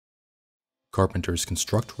Carpenters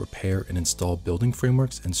construct, repair, and install building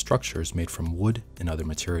frameworks and structures made from wood and other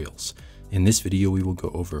materials. In this video, we will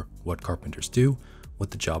go over what carpenters do,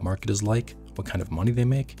 what the job market is like, what kind of money they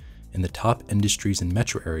make, and the top industries and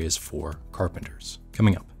metro areas for carpenters.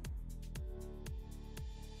 Coming up.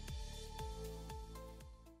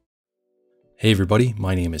 Hey everybody,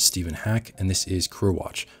 my name is Stephen Hack, and this is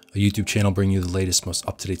CareerWatch, a YouTube channel bringing you the latest, most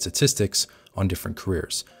up-to-date statistics on different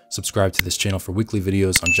careers. Subscribe to this channel for weekly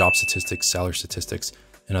videos on job statistics, salary statistics,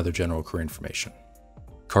 and other general career information.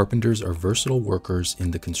 Carpenters are versatile workers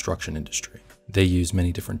in the construction industry. They use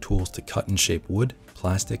many different tools to cut and shape wood,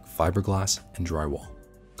 plastic, fiberglass, and drywall.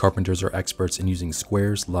 Carpenters are experts in using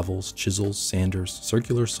squares, levels, chisels, sanders,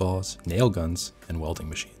 circular saws, nail guns, and welding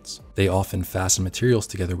machines. They often fasten materials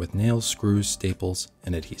together with nails, screws, staples,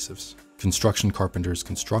 and adhesives. Construction carpenters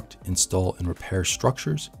construct, install, and repair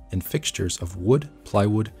structures and fixtures of wood,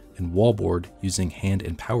 plywood, and wallboard using hand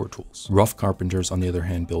and power tools. Rough carpenters, on the other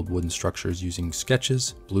hand, build wooden structures using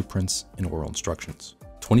sketches, blueprints, and oral instructions.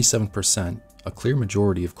 27%, a clear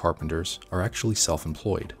majority of carpenters, are actually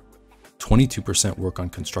self-employed. 22% work on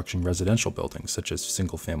constructing residential buildings, such as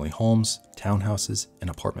single-family homes, townhouses,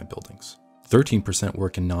 and apartment buildings. 13%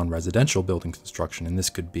 work in non-residential building construction, and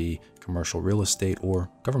this could be commercial real estate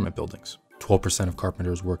or government buildings. 12% of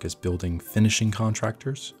carpenters work as building finishing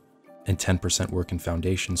contractors, and 10% work in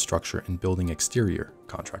foundation, structure, and building exterior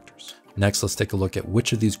contractors. Next, let's take a look at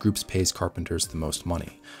which of these groups pays carpenters the most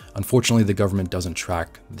money. Unfortunately, the government doesn't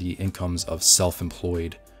track the incomes of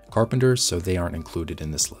self-employed carpenters, so they aren't included in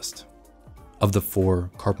this list. Of the four,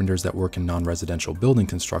 carpenters that work in non-residential building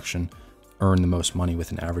construction earn the most money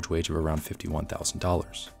with an average wage of around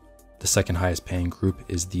 $51,000. The second highest paying group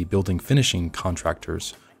is the building finishing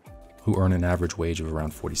contractors, who earn an average wage of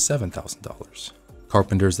around $47,000.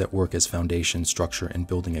 Carpenters that work as foundation, structure, and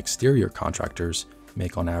building exterior contractors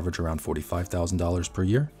make on average around $45,000 per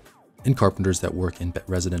year, and carpenters that work in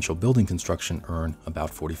residential building construction earn about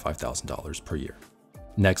 $45,000 per year.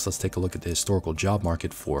 Next, let's take a look at the historical job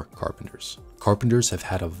market for carpenters. Carpenters have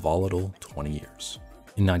had a volatile 20 years.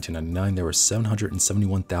 In 1999, there were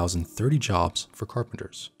 771,030 jobs for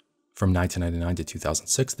carpenters. From 1999 to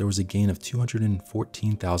 2006, there was a gain of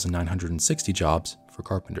 214,960 jobs for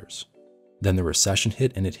carpenters. Then the recession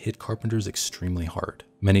hit, and it hit carpenters extremely hard.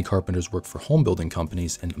 Many carpenters work for home building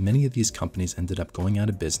companies, and many of these companies ended up going out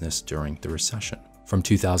of business during the recession. From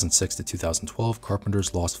 2006 to 2012,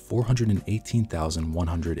 carpenters lost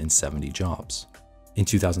 418,170 jobs. In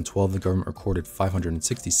 2012, the government recorded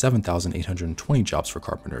 567,820 jobs for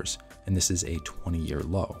carpenters, and this is a 20-year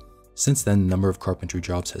low. Since then, the number of carpentry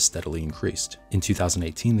jobs has steadily increased. In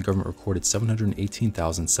 2018, the government recorded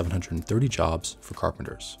 718,730 jobs for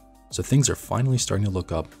carpenters. So things are finally starting to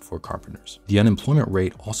look up for carpenters. The unemployment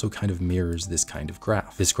rate also kind of mirrors this kind of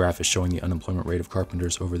graph. This graph is showing the unemployment rate of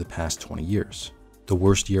carpenters over the past 20 years. The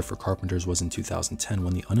worst year for carpenters was in 2010,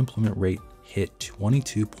 when the unemployment rate hit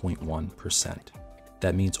 22.1%.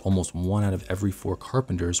 That means almost 1 out of every 4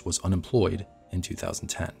 carpenters was unemployed in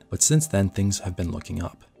 2010. But since then, things have been looking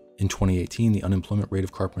up. In 2018, the unemployment rate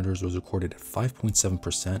of carpenters was recorded at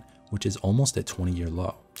 5.7%, which is almost at 20-year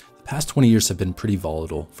low. The past 20 years have been pretty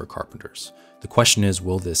volatile for carpenters. The question is,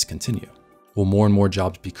 will this continue? Will more and more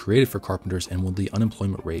jobs be created for carpenters, and will the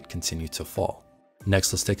unemployment rate continue to fall?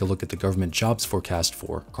 Next, let's take a look at the government jobs forecast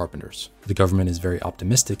for carpenters. The government is very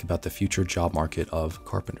optimistic about the future job market of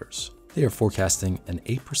carpenters. They are forecasting an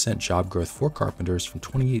 8% job growth for carpenters from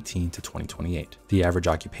 2018 to 2028. The average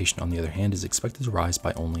occupation, on the other hand, is expected to rise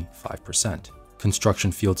by only 5%.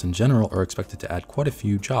 Construction fields in general are expected to add quite a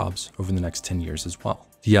few jobs over the next 10 years as well.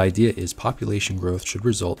 The idea is population growth should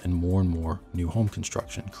result in more and more new home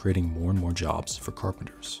construction, creating more and more jobs for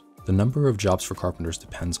carpenters. The number of jobs for carpenters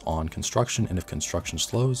depends on construction, and if construction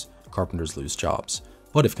slows, carpenters lose jobs.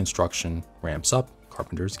 But if construction ramps up,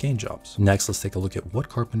 carpenters gain jobs. Next, let's take a look at what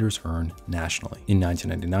carpenters earn nationally. In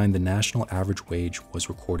 1999, the national average wage was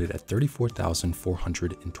recorded at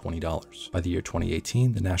 $34,420. By the year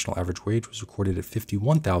 2018, the national average wage was recorded at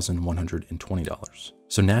 $51,120.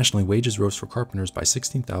 So nationally, wages rose for carpenters by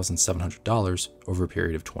 $16,700 over a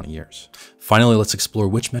period of 20 years. Finally, let's explore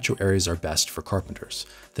which metro areas are best for carpenters.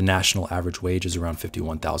 The national average wage is around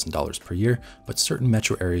 $51,000 per year, but certain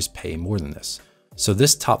metro areas pay more than this. So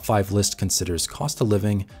this top 5 list considers cost of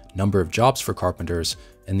living, number of jobs for carpenters,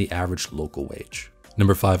 and the average local wage.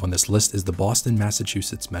 Number 5 on this list is the Boston,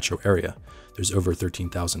 Massachusetts metro area. There's over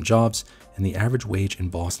 13,000 jobs, and the average wage in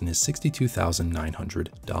Boston is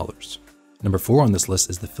 $62,900. Number 4 on this list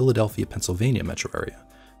is the Philadelphia, Pennsylvania metro area.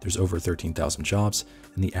 There's over 13,000 jobs,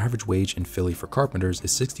 and the average wage in Philly for carpenters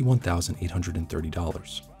is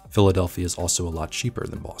 $61,830. Philadelphia is also a lot cheaper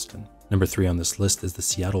than Boston. Number 3 on this list is the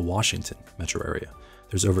Seattle, Washington metro area.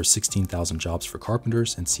 There's over 16,000 jobs for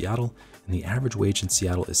carpenters in Seattle, and the average wage in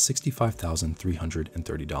Seattle is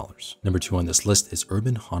 $65,330. Number 2 on this list is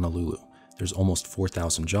urban Honolulu. There's almost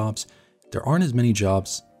 4,000 jobs. There aren't as many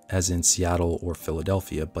jobs as in Seattle or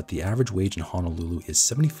Philadelphia, but the average wage in Honolulu is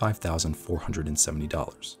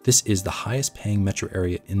 $75,470. This is the highest paying metro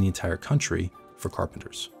area in the entire country for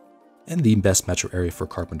carpenters. And the best metro area for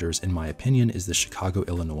carpenters, in my opinion, is the Chicago,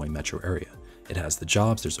 Illinois metro area. It has the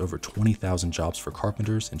jobs. There's over 20,000 jobs for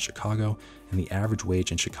carpenters in Chicago, and the average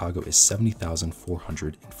wage in Chicago is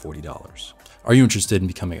 $70,440. Are you interested in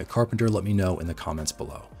becoming a carpenter? Let me know in the comments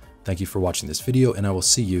below. Thank you for watching this video, and I will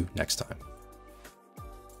see you next time.